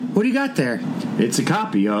What do you got there? It's a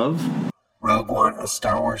copy of Rogue One, A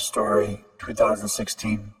Star Wars Story,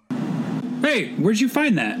 2016. Hey, where'd you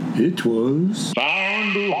find that? It was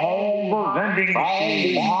Found behind the vending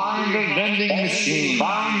machine. Found behind the vending machine.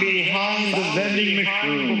 Found behind the vending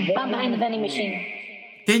machine. Found behind the vending machine.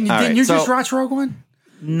 Didn't you just watch Rogue One?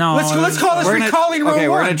 No. Let's call this Recalling Rogue One. Okay,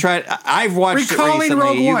 we're going to try it. I've watched Recalling it recently.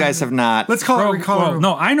 Rogue You One. guys have not. Let's call it Recalling Rogue.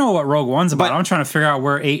 No, I know what Rogue One's about. But- I'm trying to figure out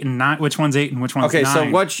where 8 and 9, which one's 8 and which one's 9.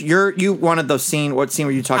 Okay, so you wanted the scene. What scene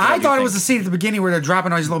were you talking about? I thought it was the scene at the beginning where they're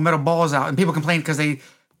dropping all these little metal balls out, and people complain because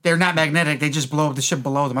they're not magnetic. They just blow up the ship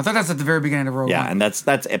below them. I thought that's at the very beginning of Rogue One. Yeah, and that's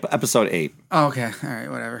episode 8. Oh, okay. All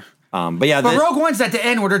right, whatever. But yeah, But Rogue One's at the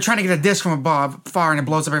end where they're trying to get a disc from above, far, and it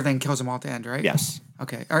blows up everything and kills them all at the end, right? Yes.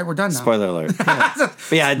 Okay. All right, we're done now. Spoiler alert. But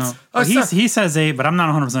yeah, it's, Oh, he says 8, but I'm not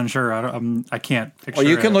 100% sure. I can't picture well,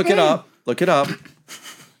 you can it. look it up. Look it up.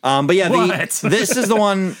 But yeah, this is the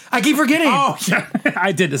one. I keep forgetting. Oh, yeah.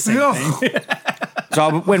 I did the same thing.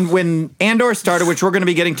 So when Andor started, which we're going to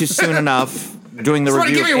be getting to soon enough, doing the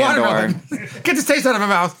review Give me of a Andor. watermelon. Get this taste out of my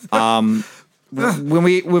mouth. When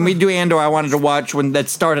we do Andor, I wanted to watch when that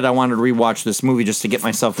started. I wanted to rewatch this movie just to get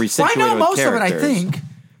myself resituated. I know with most of it, I characters. think.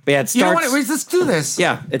 But yeah, it You know starts. what? Let's do this.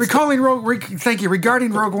 Yeah, it's- Thank you.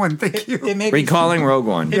 Regarding Rogue One. Thank you. It may Recalling Rogue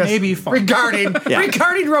One. It may be fun. Regarding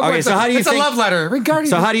Rogue One. So how do you it's think? a love letter. Regarding.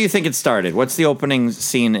 So how do you think it started? What's the opening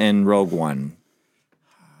scene in Rogue One?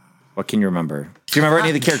 What can you remember? Do you remember any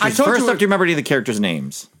of the characters? First up, do you remember any of the characters'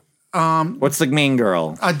 names? What's the main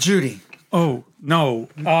girl? Judy. Oh, no.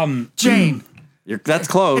 Jane. That's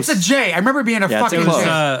close. It's a J. I remember being a Yeah, it's fucking close.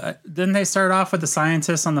 J. Didn't they start off with the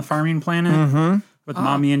scientists on the farming planet? With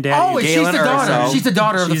mommy and daddy? Oh, and she's the Galen daughter. Erso. She's the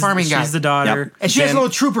daughter of the farming guy. She's the daughter. Yep. And she has a Jen-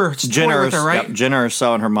 little trooper toy with her, right? Yep, Jen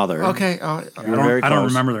Erso and her mother. Okay. I don't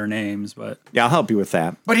remember their names, but Yeah, I'll help you with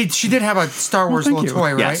that. But she did have a Star Wars thank little you.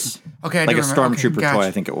 toy, right? Yes. Okay, I Like do a remember. stormtrooper Okay, gotcha. toy,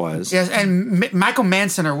 I think it was. Yes, and Michael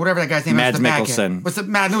Manson or whatever that guy's name is. Mads the back Mikkelsen. end. What's the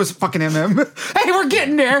Matt? It was fucking him. Hey, we're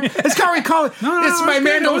getting there. It's called Recalling. No, it's my it's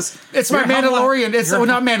good. Mandal. It's my You're humble. Mandalorian. It's You're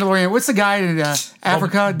not Mandalorian. What's the guy in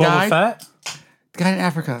Africa? Boba died. Fett? The guy in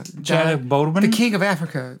Africa. Chadwick Boseman? The king of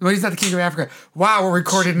Africa. Well, he's not the king of Africa. Wow, we're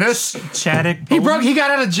recording this. Chadwick He Boseman?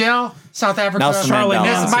 got out of jail. South Africa. Nelson Charlie Mandela.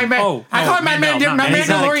 Yes, my man. Oh, I call it my Mandela, not my And he's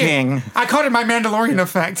not a Mandalorian. king. I called it my Mandalorian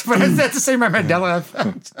effect, but that's the same my Mandela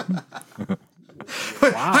effect.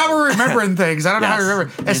 How we're remembering things. I don't know how to Yes.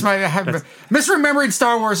 remember. It's my misremembering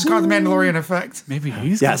Star Wars is called the Mandalorian effect. Maybe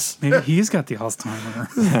he's Yes. maybe he's got the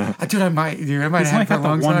Alzheimer. Dude, I might. Dude, I might He's have only it for a got the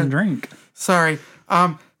long one time. drink. Sorry.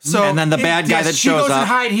 So And then the bad guy that she shows goes up. and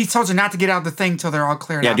hide. He tells her not to get out of the thing till they're all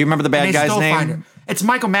cleared Yeah, out. do you remember the bad And they guy's still name? find him. It's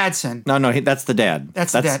Michael Madsen. No, that's the dad.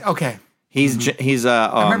 That's the dad. Okay. He's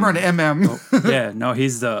I remember on the MM. Yeah, no,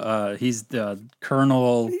 he's the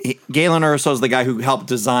Colonel. Galen Erso is the guy who helped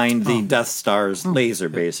design the Death Star's laser,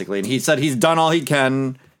 basically. And he said he's done all he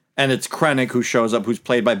can, and it's Krennic who shows up, who's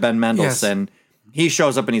played by Ben Mendelsohn. He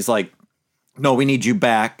shows up and he's like, no, we need you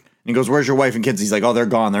back. And he goes, where's your wife and kids? He's like, oh, they're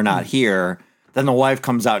gone. They're not here. Then the wife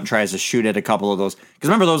comes out and tries to shoot at a couple of those. Because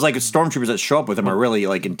remember, those like stormtroopers that show up with him are really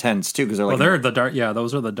like intense too. Because they're like, Well, they're the dark. Yeah,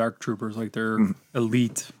 those are the dark troopers. Like they're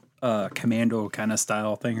elite commando kind of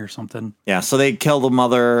style thing or something. yeah. So they kill the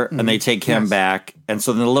mother and they take him back. And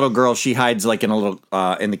so then the little girl, she hides like in a little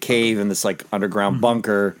in the cave in this like underground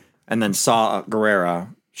bunker. And then Saw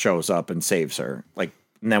Gerrera shows up and saves her. Like,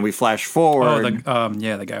 and then we flash forward.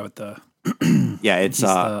 The guy with the yeah, it's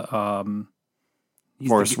he's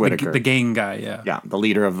Forrest Whitaker. the gang guy. Yeah, yeah, the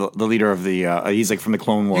leader of the he's like from the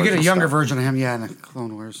Clone Wars. You get a and younger stuff. version of him, yeah, in the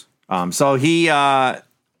Clone Wars. So he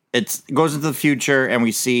it goes into the future and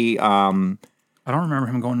we see I don't remember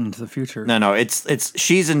him going into the future. no, it's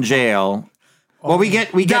she's in jail. Well, we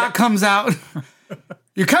Doc get comes out.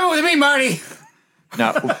 You're coming with me, Marty.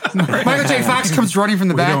 no. Michael J. Fox comes running from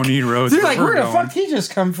the back. don't need roads, They're but like, we're where the going. fuck did he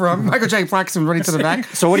just come from? Michael J. Fox comes running to the back.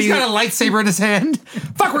 So what do He's you- got a lightsaber in his hand.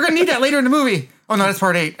 Fuck, we're gonna need that later in the movie. Oh no, that's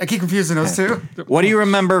part 8. I keep confusing those two. What do you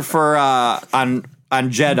remember for on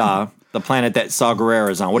Jeddah, the planet that Saw Gerrera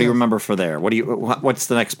is on? What do you remember for there? What's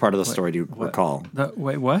the next part of the story? Do you recall?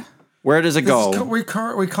 Wait, what? Where does it go? We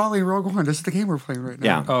call it Rogue One. This is the game we're playing right now.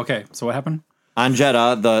 Yeah, Oh, okay. So what happened? on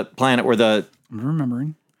Jeddah, the planet where I'm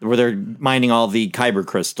remembering. they're mining all the Kyber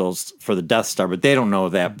crystals for the Death Star, but they don't know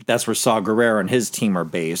that. That's where Saw Gerrera and his team are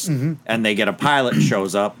based. And they get a pilot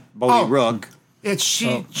shows up, Bodhi Rook. It's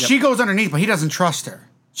she goes underneath, but he doesn't trust her.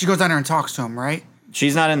 She goes down there and talks to him, right?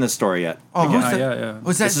 She's not in the story yet. Oh, who's the, yeah.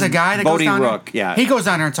 Was that This the is guy that Bodhi goes down Rook, there? yeah. He goes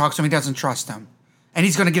down there and talks to him. He doesn't trust him. And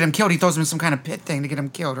he's going to get him killed. He throws him in some kind of pit thing to get him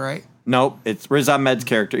killed, right? Nope, it's Riz Ahmed's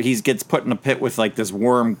character. He gets put in a pit with like this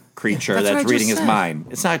worm creature That's what that's I reading just his said. mind.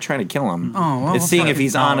 It's not trying to kill him. Oh, well, it's seeing if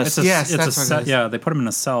he's honest. Yes, it's that's what it cell. is. Yeah, they put him in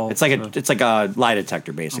a cell. It's like a lie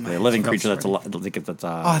detector, basically. A living creature that's a that's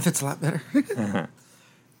Oh, that's a lot better.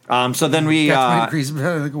 So then we Got 20 degrees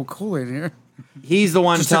better. Like, cooler in here. he's the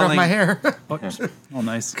one Just took off telling my hair. Oh,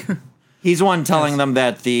 nice. he's the one telling them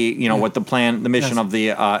that what the plan, the mission of the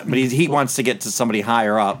but he wants to get to somebody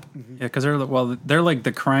higher up. Yeah, because they're like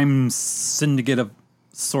the crime syndicate of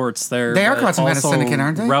sorts. They are but called some kind of also syndicate,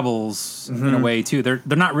 aren't they? Rebels in a way too. They're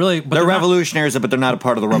not really. But They're not- revolutionaries, but they're not a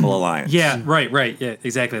part of the Rebel Alliance. Yeah, right. Yeah,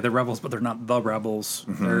 exactly. They're rebels, but they're not the rebels.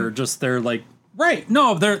 Mm-hmm. They're like right.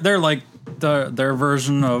 No, they're like their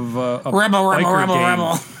version of a Rebel, biker gang.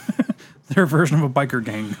 rebel. Their version of a biker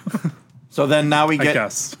gang. So then now we I get.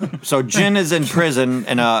 guess. So Jin is in prison,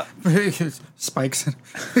 and Spikes.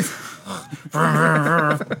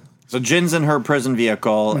 so Jin's in her prison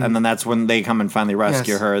vehicle, and then that's when they come and finally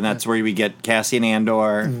rescue Yes. her, and that's where we get Cassian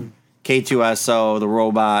Andor, K2SO, the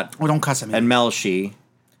robot, Oh, don't cuss at me. and Melshi.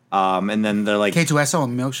 And then they're like, K2SO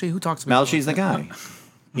and Milkshake? Who talks about Melshi's the guy.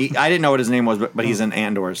 I didn't know what his name was, but he's in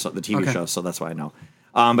Andor, so the TV Okay. show, so that's why I know.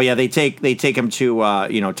 But yeah, they take him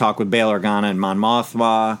to talk with Bail Organa and Mon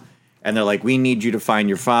Mothma, and they're like, "We need you to find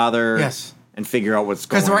your father, Yes. and figure out what's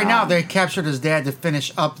going on." Because right now they captured his dad to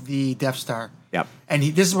finish up the Death Star. Yep. And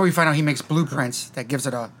this is where we find out he makes blueprints that gives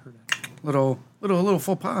it a little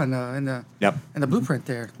faux pas in the Yep. in the blueprint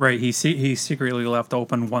there. Right. He secretly left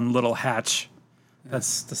open one little hatch.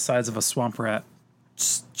 That's the size of a swamp rat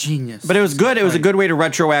It's genius. But it was good. It was a good way to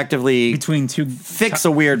retroactively between two fix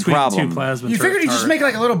a weird problem. Two plasma you figured you just make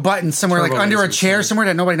like a little button somewhere, like Turbo under a lasers, chair yeah. somewhere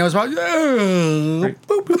that nobody knows about. Boop.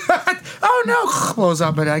 Oh no! Blows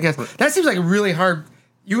up. But I guess that seems like really hard.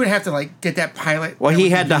 You would have to like get that pilot. Well, he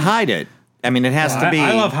had to hide it. I mean, it has to be.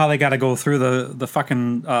 I love how they got to go through the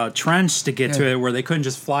fucking trench to get to Yeah. it, where they couldn't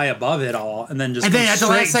just fly above it all and then just And then go at the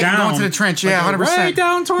last straight second, down go into the trench. Yeah, Like, 100%. right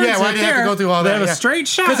down towards Yeah, why it do you have to there. go through all They that? have Yeah. a straight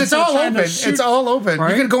shot Because it's instead of all trying to open. shoot. It's all open.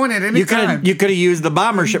 Right? You can go in at any you time. could have used the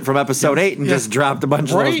bomber ship from episode 8 and just dropped a bunch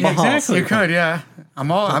of Right, those balls. exactly. You could, yeah.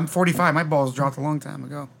 I'm 45. My balls dropped a long time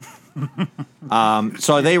ago.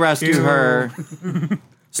 So they rescue her.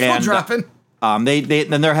 Still And, dropping.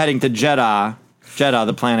 Then they're heading to Jeddah,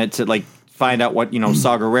 the planet, to like find out what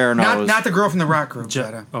Saw Gerrera knows. Not the girl from the rock group.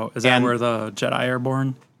 Oh, is that And- where the Jedi are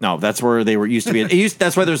born? No, that's where they were used to be.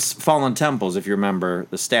 That's why there's fallen temples, if you remember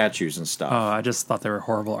the statues and stuff. Oh, I just thought they were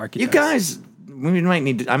horrible You architects. guys, we might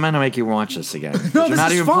need to. I might not make you watch this again. 'Cause No, you're this not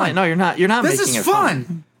is even fun. playing. No, you're not. You're not This making is it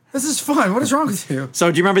fun. This is fun. What is wrong with you?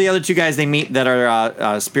 So, do you remember the other two guys they meet that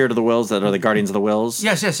are Spirit of the Wills, that are the Guardians of the Wills?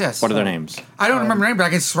 Yes. What are their names? I don't remember the name, but I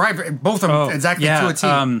can describe both of them exactly to a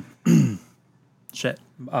T. Shit.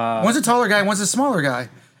 One's a taller guy, one's a smaller guy.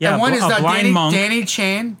 Yeah, and one a is blind monk. Danny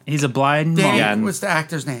Chan. He's a blind Danny, monk. Yen. what's the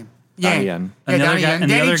actor's name? Donnie Yang. Yen. Yeah, And the other Donnie guy, Yen.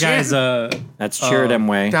 and the Danny other Chan. guy's That's Chirrut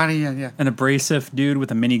Way. Donnie Yen, yeah. an abrasive dude with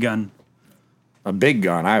a minigun. A big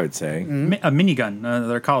gun, I would say. Mm-hmm. A minigun.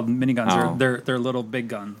 They're called miniguns. Oh. They're little big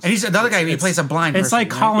guns. And he's the other guy. He plays a blind. It's person,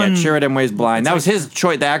 like right? Colin. Yeah, Chirrut Way's blind. That was his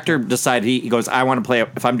choice. The actor decided he goes, I want to play.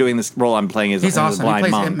 If I'm doing this role, I'm playing as He's a awesome. He blind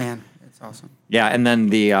plays monk. Hitman. It's awesome. Yeah, and then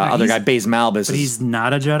the other he's- guy, Baze Malbus. But he's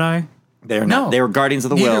not a Jedi. They're No. not. They were Guardians of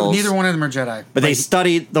the Wills. Neither one of them are Jedi. But they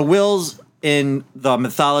studied the Wills in the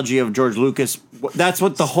mythology of George Lucas. That's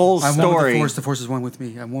what the whole I'm one with the story. Force. The Force is one with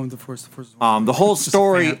me. I'm one with the Force. The Force is one. The whole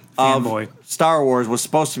story of fanboy. Star Wars was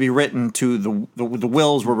supposed to be written to the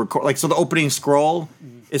Wills were like so. The opening scroll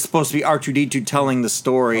is supposed to be R2D2 telling the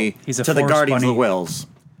story He's a to the Force Guardians of bunny. the Wills.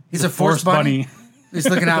 He's a Force bunny. He's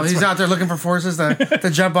looking out. He's out there looking for forces to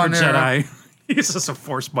jump on there. Jedi. He's just a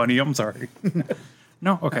force bunny. I'm sorry.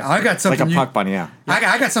 No, okay. I got Like something. a puck bunny, yeah.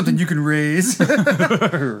 I got something you can raise.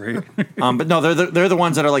 Right. But no, they're the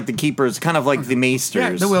ones that are like the keepers, kind of like the maesters. yeah,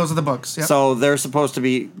 the wheels of the books. Yep. So they're supposed to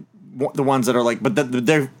be the ones that are like, but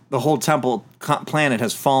the whole temple planet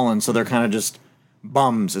has fallen, so they're kind of just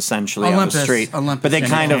bums essentially on the Olympus, street. Olympus. But they And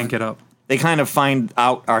kind can't of get up. They kind of find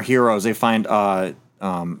out our heroes. They find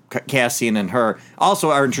Cassian and her.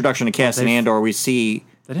 Also, our introduction to Cassian Andor, we see.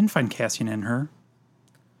 They didn't find Cassian in her.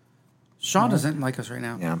 Sean doesn't like us right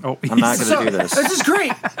now. Yeah, Oh, I'm not going to do this. This is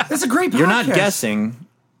great. This is a great podcast. You're not guessing.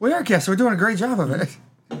 We are guessing. We're doing a great job of it.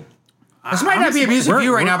 This might not be a music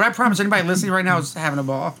view right now, but I promise anybody listening right now is having a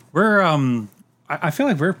ball. We're I feel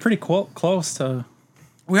like we're pretty close to.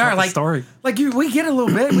 We are the like story. Like you, we get a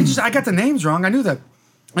little bit. I got the names wrong. I knew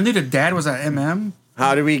the dad was a MM.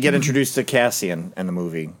 How do we get introduced to Cassian in the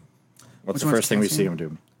movie? What's Which the one's first thing we Cassian? see him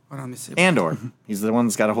do? Hold on, let me see. Andor. He's the one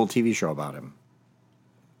that's got a whole TV show about him.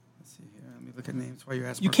 Let me look at names while you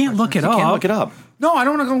ask. You more can't look questions. it You can't up. look it up. No, I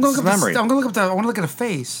don't. I'm going to look up. memory. I'm going to look up. I want to look at a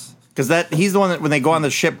face. Because he's the one that when they go on the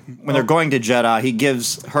ship, when they're going to Jeddah, he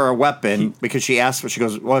gives her a weapon because she asks, she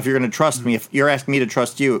goes, well, if you're going to trust me, if you're asking me to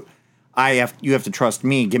trust you, you have to trust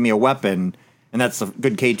me. Give me a weapon. And that's the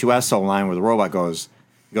good K2SO line where the robot goes,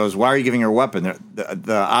 why are you giving her a weapon?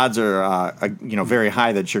 The odds are, very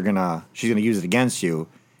high that she's gonna use it against you.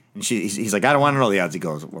 And he's like, I don't want to know the odds. He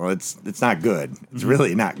goes, well, it's not good. It's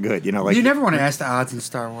really not good. You never want to ask the odds in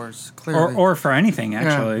Star Wars, clearly. Or for anything,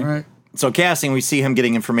 actually. Yeah, right. So Cassian, we see him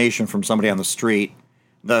getting information from somebody on the street.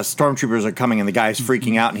 The stormtroopers are coming, and the guy's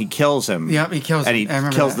freaking out, and he kills him. Yep, he kills him. And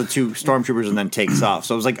he kills the two stormtroopers and then takes off.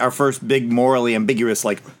 So it was like our first big morally ambiguous,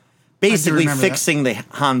 basically fixing the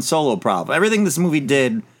Han Solo problem. Everything this movie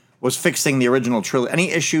did was fixing the original trilogy.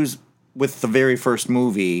 Any issues with the very first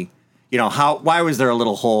movie, why was there a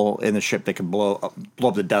little hole in the ship that could blow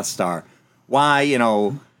up the Death Star? Why,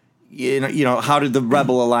 how did the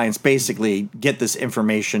Rebel Alliance basically get this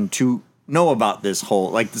information to know about this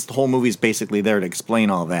whole movie is basically there to explain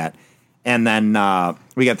all that. And then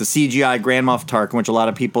we got the CGI Grand Moff Tarkin, which a lot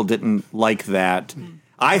of people didn't like that.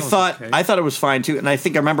 I thought it was fine too. And I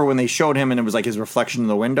remember when they showed him and it was like his reflection in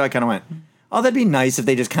the window, I kind of went, oh, that'd be nice if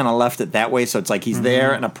they just kind of left it that way. So it's like he's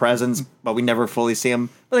there and a presence, but we never fully see him.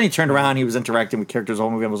 But then he turned around, he was interacting with characters the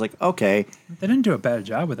whole movie. I was like, okay. They didn't do a bad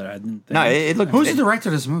job with it, I didn't think. No, it looked. Who's the director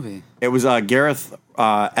of this movie? It was Gareth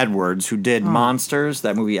Edwards, who did Monsters.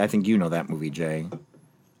 That movie, I think you know that movie, Jay.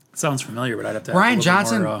 Sounds familiar, but I'd have to. Ryan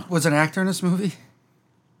Johnson was an actor in this movie?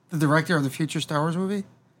 The director of the future Star Wars movie?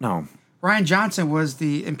 No. Ryan Johnson was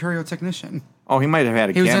the Imperial technician. Oh, he might have had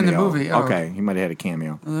a cameo. He was in the movie. Oh. Okay, he might have had a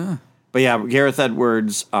cameo. But yeah, Gareth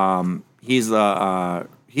Edwards, he's the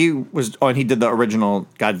he did the original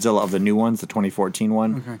Godzilla of the new ones, the 2014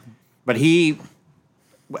 one. Okay. But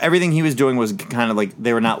everything he was doing was kind of like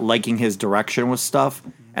they were not liking his direction with stuff,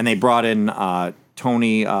 and they brought in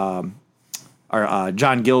Tony John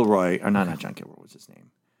Gilroy, or not John Gilroy, what's his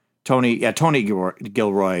name? Tony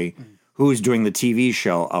Gilroy, who's doing the TV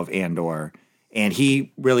show of Andor, and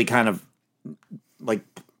he really kind of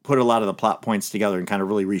put a lot of the plot points together and kind of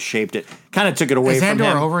really reshaped it. Kind of took it away from him. Is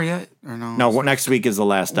Andor over yet? Or no? No, next week is the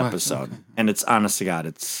last episode. Okay. And it's, honest to God,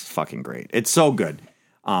 it's fucking great. It's so good.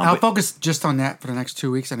 I'll focus just on that for the next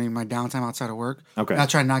 2 weeks. I need my downtime outside of work. Okay. I'll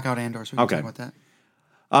try to knock out Andor so we can talk about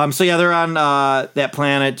that. So yeah, they're on that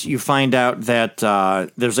planet. You find out that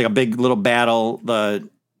there's a big little battle.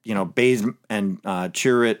 Baze and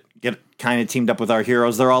Chirrut get kind of teamed up with our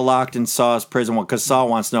heroes. They're all locked in Saw's prison because Saw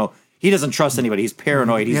wants to know. He doesn't trust anybody. He's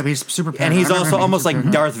paranoid. But he's super paranoid. And he's also almost like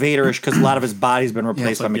Darth Vader-ish because a lot of his body's been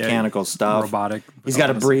replaced by mechanical stuff. Robotic. He's got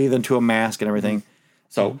to breathe into a mask and everything.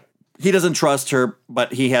 So he doesn't trust her,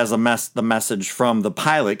 but he has the message from the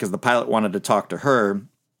pilot because the pilot wanted to talk to her.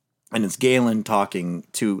 And it's Galen talking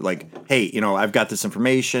to hey, I've got this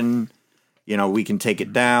information. We can take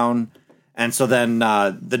it down. And so then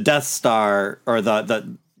the Death Star or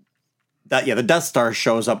the Death Star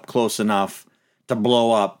shows up close enough to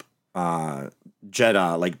blow up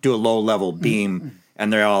Jeddah, do a low level beam,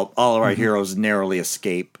 and they're all of our heroes narrowly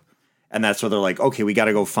escape. And that's where they're like, okay, we got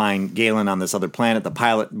to go find Galen on this other planet. The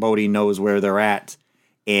pilot, Bodhi, knows where they're at.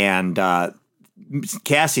 And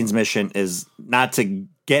Cassian's mission is not to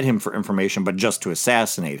get him for information, but just to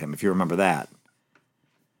assassinate him, if you remember that.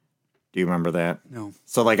 Do you remember that? No.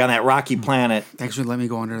 So, on that rocky planet... Thanks for letting me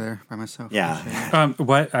go under there by myself. Yeah.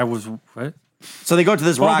 What? So they go to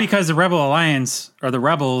this rock... because the Rebel Alliance, or the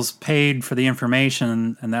Rebels, paid for the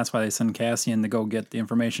information, and that's why they send Cassian to go get the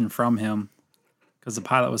information from him. Because the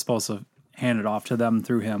pilot was supposed to hand it off to them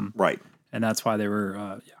through him. Right. And that's why they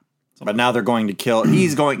were... But now they're going to kill...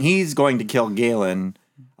 He's going to kill Galen,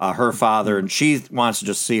 her father, and she wants to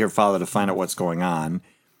just see her father to find out what's going on.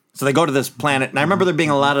 So they go to this planet, and I remember there being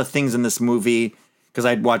a lot of things in this movie, because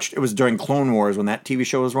I'd watched... It was during Clone Wars when that TV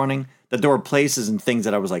show was running, that there were places and things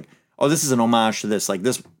that I was like, oh, this is an homage to this.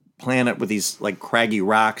 This planet with these craggy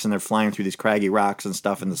rocks, and they're flying through these craggy rocks and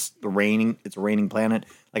stuff, and it's a raining planet.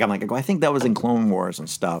 I'm like, I think that was in Clone Wars and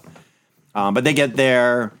stuff. But they get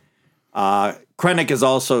there. Krennic is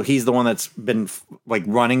also, he's the one that's been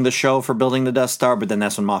running the show for building the Death Star, but then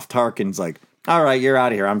that's when Moff Tarkin's like, all right, you're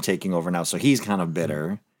out of here. I'm taking over now. So he's kind of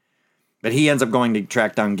bitter. But he ends up going to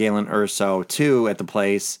track down Galen Erso too at the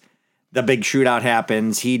place. The big shootout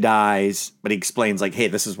happens. He dies, but he explains hey,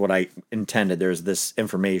 this is what I intended. There's this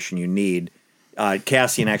information you need.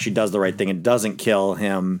 Cassian actually does the right thing and doesn't kill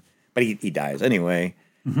him, but he dies anyway.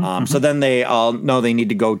 So then they all know they need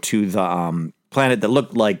to go to the planet that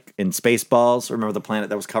looked like in Spaceballs. Remember the planet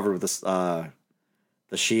that was covered with this, the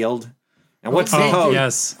shield? And what's the code?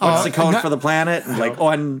 Yes. What's the code for the planet?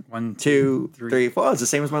 And 1, 2, 3, 4. Oh, it's the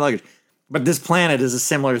same as my luggage. But this planet is a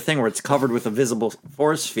similar thing where it's covered with a visible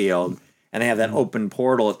force field, and they have that open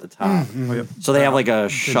portal at the top. So they have like a Imperial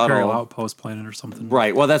shuttle. outpost planet or something.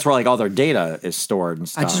 Right. Well, that's where like all their data is stored and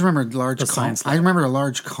stuff. I just remember a large comb. science I remember a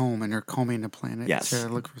large comb, and they're combing the planet Yes. to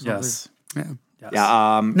look for something. Yes. Yeah. Yes.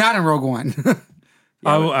 Yeah. Not in Rogue One.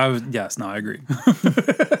 Yes. No, I agree.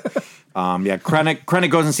 Krennic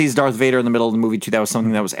goes and sees Darth Vader in the middle of the movie too. That was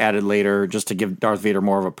something that was added later just to give Darth Vader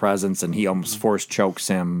more of a presence, and he almost force chokes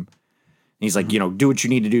him. And he's like, do what you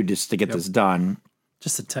need to do just to get this done.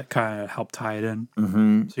 Just to kind of help tie it in,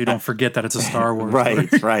 so you don't forget that it's a Star Wars.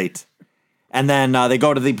 Right, right. And then they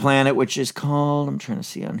go to the planet, which is called, I'm trying to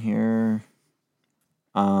see on here.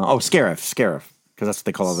 Scarif, because that's what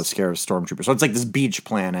they call all the Scarif stormtroopers. So it's like this beach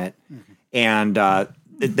planet, and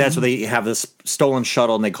that's where they have this stolen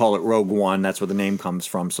shuttle, and they call it Rogue One. That's where the name comes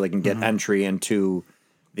from, so they can get entry into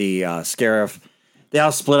the Scarif. They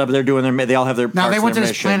all split up. They're doing they all have their Now parts they of went to their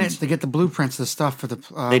this planet missions. to get the blueprints, the stuff for the.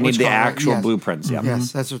 They need the witchcraft, right? actual Yes. blueprints, yeah.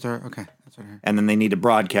 Yes, that's what they're okay. That's what I heard. And then they need to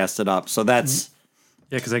broadcast it up. So that's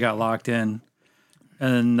Yeah, because they got locked in,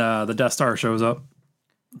 and the Death Star shows up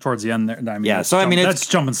towards the end there. I mean, Yeah, so, I mean, that's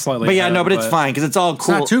jumping slightly. but yeah, ahead, no, but it's fine because it's all It's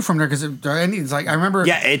cool. not too from there because it's like I remember.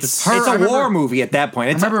 Yeah, it's her- a I remember- war movie at that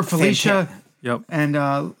point. It's I remember Felicia Yep. and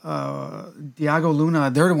Diago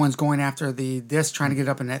Luna. They're the ones going after the disc, trying to get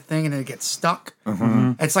up in that thing, and then it gets stuck.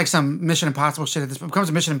 It's like some Mission Impossible shit. At this, it becomes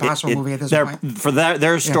a Mission Impossible movie at this point. For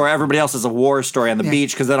their story, everybody else is a war story on the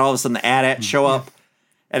beach because then all of a sudden the AT-AT show up,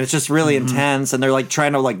 and it's just really intense, and they're like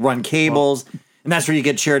trying to like run cables, and that's where you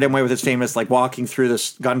get Sheridan Way with his famous like walking through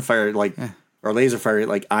this gunfire or laser fire,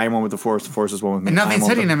 like I am one with the Force is one with me. And I am nothing's one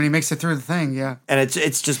with hitting the-" him, and he makes it through the thing. Yeah. And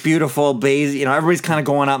it's just beautiful. Blaze, everybody's kind of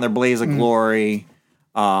going out in their blaze of glory.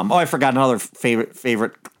 I forgot another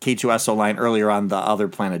favorite K2SO line earlier on the other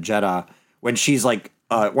planet Jeddah when she's like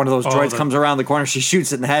one of those droids comes around the corner, she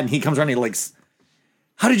shoots it in the head, and he comes around and he like,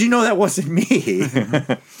 how did you know that wasn't me?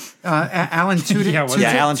 Alan Tudyk.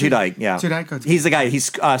 Alan Tudyk. Yeah, Tudyk. he's the guy.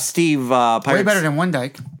 He's Steve. Pirates, Way better than One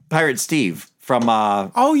Dyke. Pirate Steve from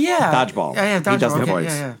Oh yeah. Dodgeball. Yeah, He does Dodgeball. the Okay,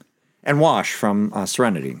 voice. yeah. and Wash from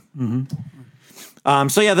Serenity. Then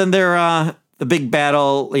they're the big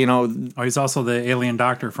battle. Oh, he's also the alien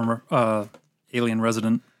doctor from Alien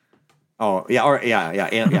Resident.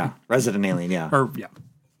 Resident Alien. Yeah. Or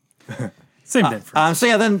same difference.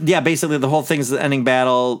 Basically the whole thing's the ending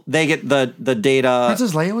battle. They get the data.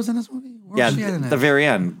 Princess Leia was in this movie. Where was she at in the it? very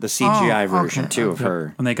end, the CGI version okay, too of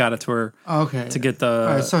her. When they got it to her Okay. to get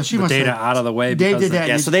right, so she the must data have- out of the way. They because did that.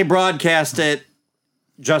 Yeah, so they broadcast it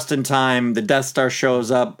just in time. The Death Star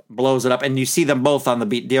shows up, blows it up, and you see them both on the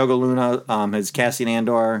beach. Diogo Luna, his Cassian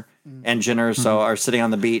Andor, and Jyn Erso are sitting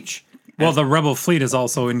on the beach. Well, the Rebel fleet is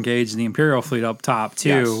also engaged in the Imperial fleet up top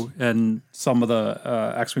too, and some of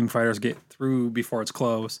the X-wing fighters get through before it's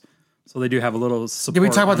closed. So they do have a little support. Did we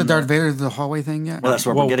talk about the on Darth Vader, the hallway thing yet? Well, that's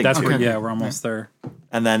what Well, we're getting that's to. what, we're almost there.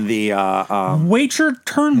 And then the Wait your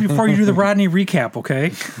turn before you do the Rodney recap, okay?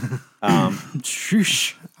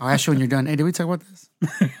 Sheesh. I'll ask you when you're done. Hey, did we talk about this?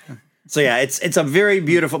 it's a very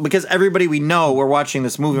beautiful, because everybody we know, we're watching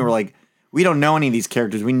this movie and we're like, we don't know any of these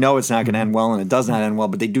characters. We know it's not going to end well, and it does not end well,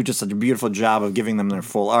 but they do just such a beautiful job of giving them their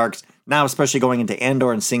full arcs. Now, especially going into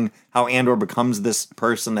Andor and seeing how Andor becomes this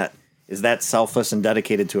person that is that selfless and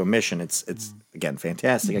dedicated to a mission. It's again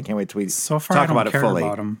fantastic. I can't wait till we So far, talk I don't about it care fully.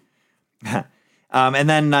 about him.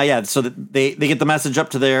 So they get the message up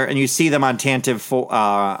to there, and you see them on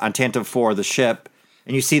Tantive 4, the ship,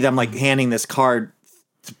 and you see them like handing this card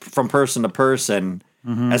from person to person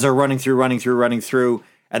as they're running through,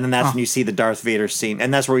 and then that's when you see the Darth Vader scene,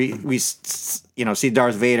 and that's where we see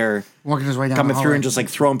Darth Vader Walking his way down coming the through hallway. and just like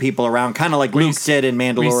throwing people around, kind of like Luke did in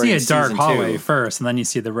Mandalorian. We see a dark season hallway 2. first, and then you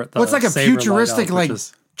see the Well, it's like a saber light futuristic, up, like which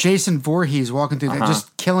is- Jason Voorhees walking through there,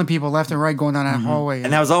 just killing people left and right, going down that hallway.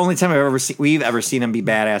 And that was the only time we've ever seen him be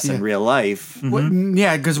badass in real life.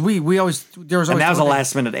 Yeah, because we always there was always And that was a told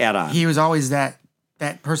last minute add-on. he was always that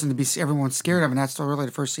person to be everyone's scared of, and that's really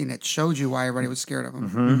the first scene that showed you why everybody was scared of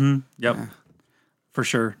him. Yep, for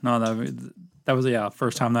sure. No, that was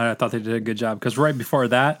first time that I thought they did a good job, because right before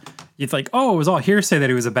that, you think, oh, it was all hearsay that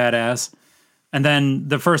he was a badass, and then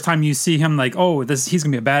the first time you see him, like, oh, he's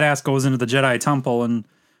gonna be a badass, goes into the Jedi Temple and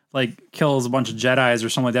like kills a bunch of Jedis or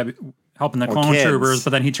something like that, helping the clone kids. troopers, but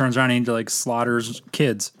then he turns around and he like slaughters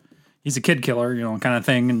kids. He's a kid killer, kind of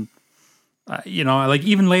thing, and. Like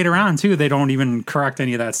even later on too, they don't even correct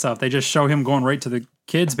any of that stuff. They just show him going right to the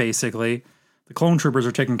kids. Basically, the clone troopers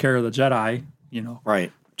are taking care of the Jedi.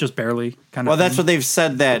 Right. Just barely. Kind of. Well, that's what they've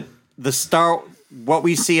said, that what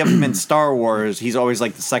we see of him in Star Wars, he's always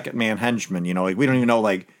like the second man henchman. Like we don't even know,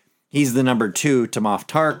 like he's the number 2 to Moff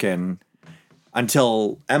Tarkin.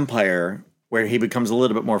 until Empire, where he becomes a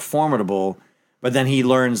little bit more formidable. But then he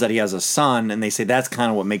learns that he has a son, and they say that's kind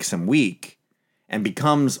of what makes him weak, and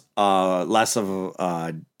becomes less of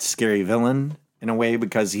a scary villain in a way,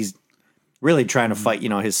 because he's really trying to fight,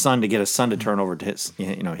 his son, to get his son to turn over to his,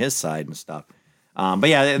 his side and stuff. But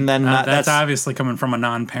yeah, and then that's obviously coming from a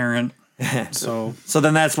non-parent. So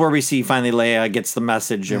then that's where we see finally Leia gets the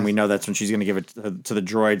message, and we know that's when she's going to give it to the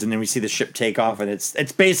droids, and then we see the ship take off, and it's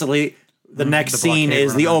basically the next scene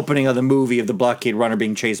is the opening of the movie of the blockade runner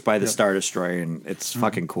being chased by the Star Destroyer, and it's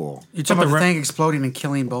fucking cool. You talking about the thing exploding and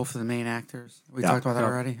killing both of the main actors? We talked about that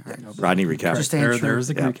already. All right, Rodney recap. Just staying true. There's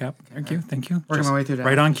the recap. Thank you. Working my way through that.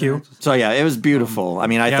 Right on cue. So yeah, it was beautiful. I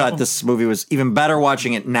mean, I thought this movie was even better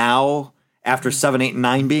watching it now after 7, 8, and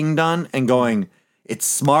 9 being done, and going, it's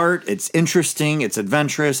smart, it's interesting, it's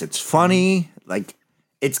adventurous, it's funny. Like,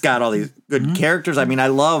 it's got all these good characters. I mean, I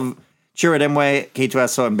love Chirrut Imwe,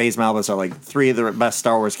 K2SO, and Baze Malbus are like 3 of the best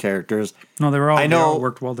Star Wars characters. No, they all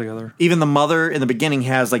worked well together. Even the mother in the beginning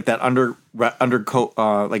has like that undercoat,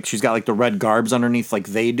 like she's got like the red garbs underneath like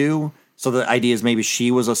they do. So the idea is maybe she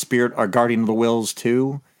was a spirit or guardian of the Wills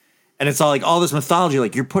too. And it's all like all this mythology,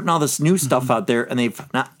 like you're putting all this new stuff out there, and they've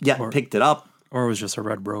not yet picked it up. Or it was just a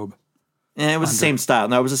red robe. And it was the same style.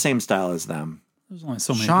 No, it was the same style as them. There's only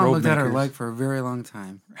so many Sean robe looked at her makers. leg for a very long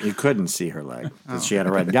time. You couldn't see her leg because she had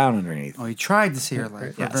a red gown underneath. Oh, he tried to see her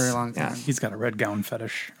leg for a very long time. He's got a red gown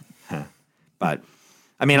fetish. But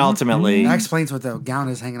I mean, ultimately, That explains what the gown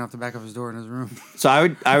is hanging off the back of his door in his room. so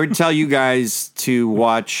I would tell you guys to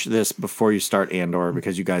watch this before you start Andor,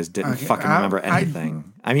 because you guys didn't fucking remember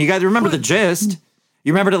anything. I mean, you guys remember the gist.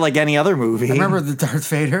 You remembered it like any other movie. I remember the Darth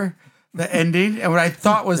Vader, the ending, and what I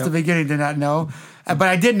thought was the beginning, did not know. But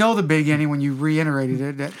I did know the beginning when you reiterated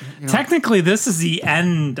it. That, Technically, this is the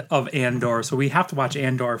end of Andor, so we have to watch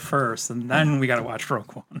Andor first, and then we got to watch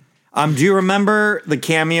Rogue One. Do you remember the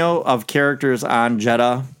cameo of characters on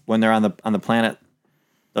Jeddah when they're on the planet?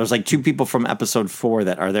 There's like 2 people from Episode 4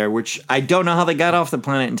 that are there, which I don't know how they got off the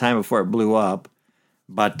planet in time before it blew up.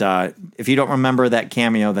 But if you don't remember that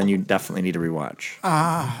cameo, then you definitely need to rewatch.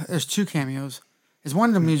 there's 2 cameos. Is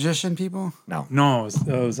one of the musician people? No, it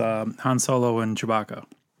was Han Solo and Chewbacca.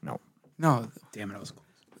 No, Damn it, it was cool.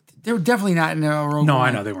 they were definitely not in a Rogue No, One.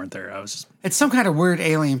 I know they weren't there. I was just... It's some kind of weird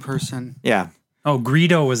alien person. yeah, Oh,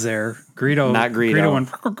 Greedo was there. Greedo. Not Greedo. went...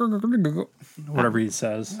 Whatever he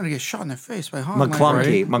says. I'm gonna get shot in the face by Han.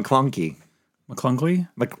 McClunky. McClunky?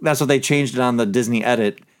 That's what they changed it on the Disney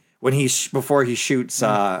edit when before he shoots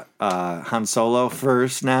Han Solo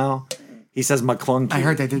first. Now he says McClunky. I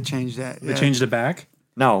heard they did change that. They changed it back?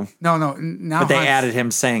 No, No. Now, but they Han- added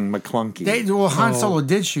him saying McClunky. Han Solo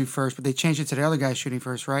did shoot first, but they changed it to the other guy shooting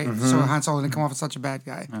first, right? So Han Solo didn't come off as such a bad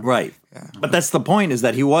guy. Right. But that's the point, is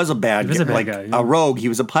that he was a bad was a bad like guy, yeah. a rogue. He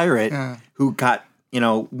was a pirate who got,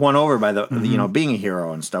 won over by the, being a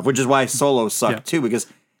hero and stuff, which is why Solo sucked too, because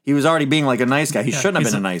he was already being like a nice guy. He shouldn't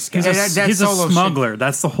have been a nice guy. He's a Solo smuggler.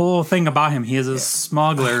 That's the whole thing about him. He is a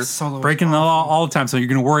smuggler, Solo was breaking the law all the time. So you're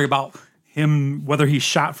going to worry about him, whether he's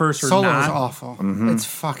shot first or Solo not. is awful. It's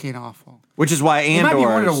fucking awful. Which is why It might be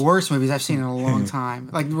one of Andor. the worst movies I've seen in a long time.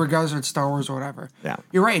 Like, regardless if it's Star Wars or whatever. Yeah.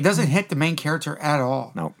 You're right. It doesn't hit the main character at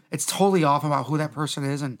all. No. It's totally off about who that person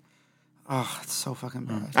is, and it's so fucking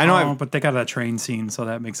bad. I know. Oh, but they got that train scene, so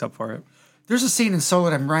that makes up for it. There's a scene in Solo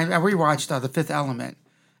that I rewatched The Fifth Element,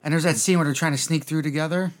 and there's that scene where they're trying to sneak through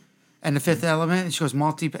together, and the Fifth Element, and she goes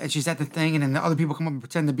and she's at the thing, and then the other people come up and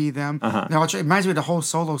pretend to be them. And it reminds me of the whole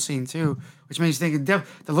Solo scene too, which makes you think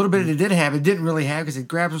the little bit it did have, it didn't really have because it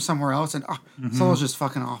grabs them somewhere else, and Solo's just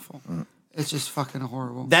fucking awful. It's just fucking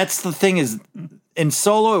horrible. That's the thing, is in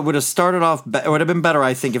Solo, it would have started off. It would have been better,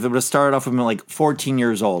 I think, if it would have started off with him like 14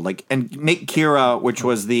 years old, like, and make Kira, which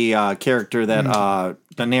was the character that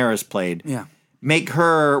Daenerys played. Yeah. Make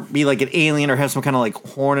her be like an alien or have some kind of like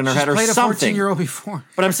horn in her head or played something. a 14-year-old before.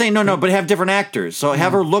 But I'm saying no, but have different actors. So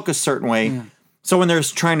have her look a certain way. So when they're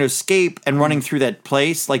trying to escape and running through that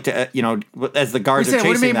place, like to as the guards are It would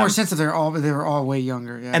have chasing made them, more sense if they were all way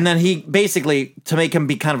younger. Yeah. and then he basically, to make him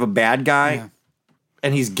be kind of a bad guy,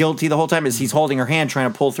 and he's guilty the whole time, is he's holding her hand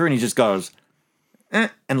trying to pull through, and he just goes and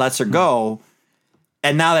lets her go,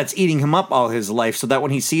 and now that's eating him up all his life. So that when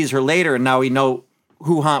he sees her later, and now we know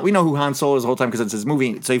who Han Solo is the whole time because it's his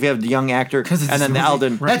movie. So if you have the young actor and then the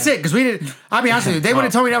Alden, That's it, because we didn't. I'll be honest with you. They would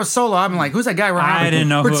have told me that was Solo. I'm like, who's that guy? I didn't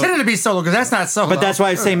know who- Pretending to be Solo, because that's not Solo. but that's why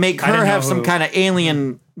I say make I didn't her have know some who- kind of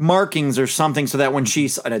alien markings or something so that when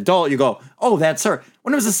she's an adult, you go, oh, that's her.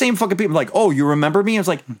 When it was the same fucking people, like, oh, you remember me? I was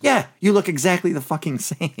like, yeah, you look exactly the fucking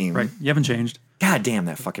same. Right. You haven't changed. God damn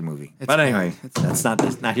that fucking movie. But anyway, that's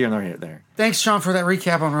not here nor there. Thanks, Sean, for that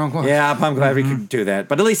recap on Rogue One. Yeah, I'm glad we could do that.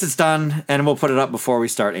 But at least it's done, and we'll put it up before we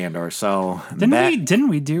start Andor. So Didn't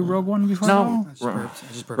we do Rogue One before? No. I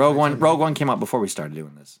just burped. Rogue One came out before we started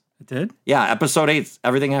doing this. It did? Yeah, episode 8,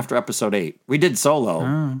 everything after episode 8. We did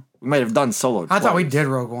Solo. We might have done Solo I thought we twice. did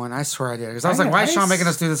Rogue One. I swear I did. Because I was like, why is Sean making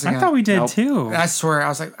us do this again? I thought we did Nope. too. I swear. I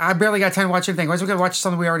was like, I barely got time to watch anything. Why is we going to watch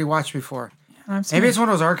something we already watched before? Maybe it's one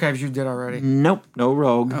of those archives you did already. Nope, no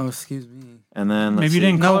Rogue. Oh, excuse me. And then let's Maybe you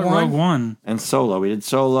see. didn't call it No one? Rogue One. And Solo. We did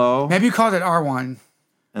Solo. Maybe you called it R1.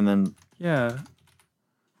 And then Yeah.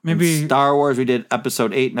 Maybe. Star Wars, we did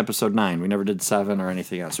episode 8 and episode 9. We never did 7 or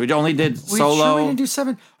anything else. We only did We Solo. sure we didn't do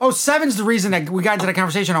 7? Oh, 7's the reason that we got into the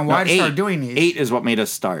conversation on why to start doing these. 8 is what made us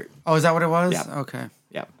start. Oh, is that what it was? Yeah. Okay.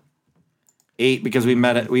 Yeah. 8 because we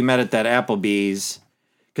met at that Applebee's.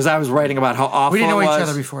 Because I was writing about how awful We didn't know it was. each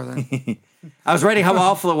other before then. I was writing how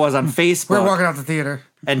awful it was on Facebook. We were walking out the theater.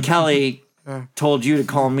 And Kelly told you to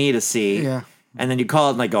call me to see. Yeah. And then you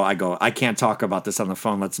called and I go, I can't talk about this on the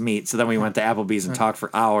phone. Let's meet. So then we went to Applebee's and talked for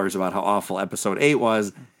hours about how awful episode 8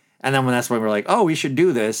 was. And then that's when we were like, oh, we should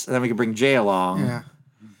do this. And then we could bring Jay along. Yeah.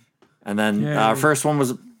 And then our first one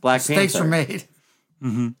was Black Steaks were Panther.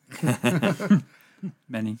 made.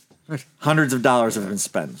 Many. Hundreds of dollars have been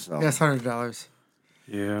spent. So. Yes, $100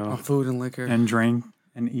 Yeah. on food and liquor. And drink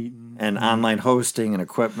and eating. And online hosting and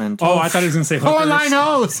equipment. Oh, I thought he was going to say hookers. Online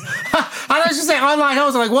hoes. I thought you say online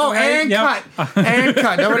hoes. I'm like, whoa, and Yep. cut. And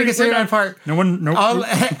cut. Nobody can say that part. No one. No.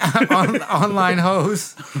 Online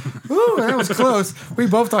hoes. Ooh, that was close. We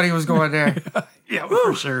both thought he was going there. Yeah,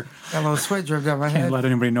 for sure. Got a little sweat drip down my head. Can't let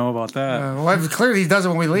anybody know about that. Well, clearly he does it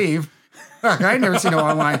when we leave. I ain't never seen no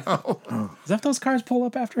online hoe. Is that if those cars pull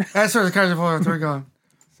up after? That's where the cars are pulling after we're going.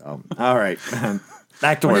 All right.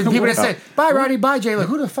 Back to work. People that say, bye, Roddy, bye, Jay. Like,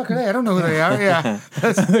 who the fuck are they? I don't know who they are. Yeah.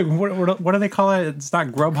 what do they call it? It's not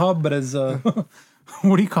Grubhub, but it's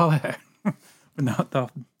what do you call it? When the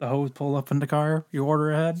hose pull up in the car, you order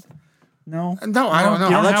ahead. No, No, I don't know.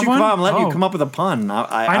 You I'll don't let have you one? come. Let you Oh. come up with a pun.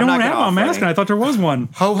 I I'm don't not have gonna one. I'm offer asking. any. I thought there was one.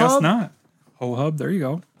 Ho Guess hub? not. Ho hub. There you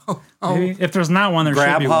go. Oh, Maybe. If there's not one, there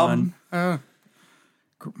Grab should be hub? one.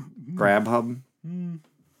 Grab hub.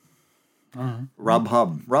 Rub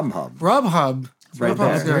hub. Rum hub. Rub Hub. Right Rub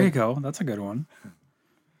Hub's there. There you good. go. That's a good one.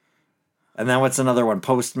 And then what's another one?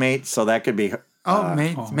 Postmates. So that could be.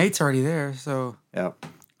 Oh, mate's already there. So Yeah.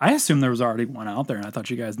 I assumed there was already one out there, and I thought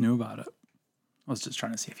you guys knew about it. I was just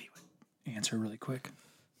trying to see if he would answer really quick.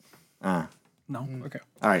 No. Okay.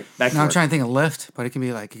 All right. Back to now I'm work. trying to think of lift, but it could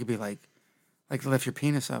be like lift your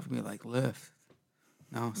penis up. It could be like lift.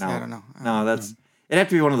 No, see, I don't know. No, that's. It'd have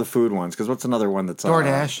to be one of the food ones because what's another one that's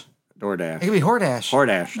DoorDash. DoorDash. It could be Hordash.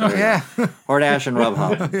 Hordash. There you Yeah. go. Hordash and Rub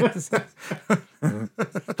Hub.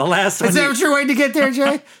 The last one. Is that what you're waiting to get there,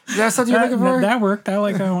 Jay? Is that something you're looking for? That worked.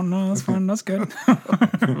 I don't know. That's fine. That's good.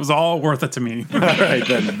 It was all worth it to me. All right,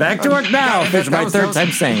 then. Back to work now. It's my was- third that was-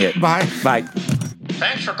 time saying it. Bye. Bye.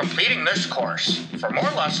 Thanks for completing this course. For more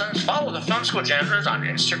lessons, follow the Film School Janitors on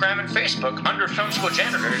Instagram and Facebook under Film School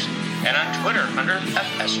Janitors and on Twitter under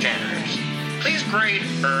FS Janitors. Please rate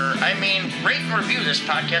and review this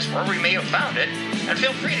podcast wherever you may have found it, and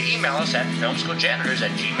feel free to email us at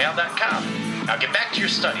filmschooljanitors@gmail.com. Now get back to your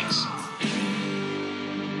studies.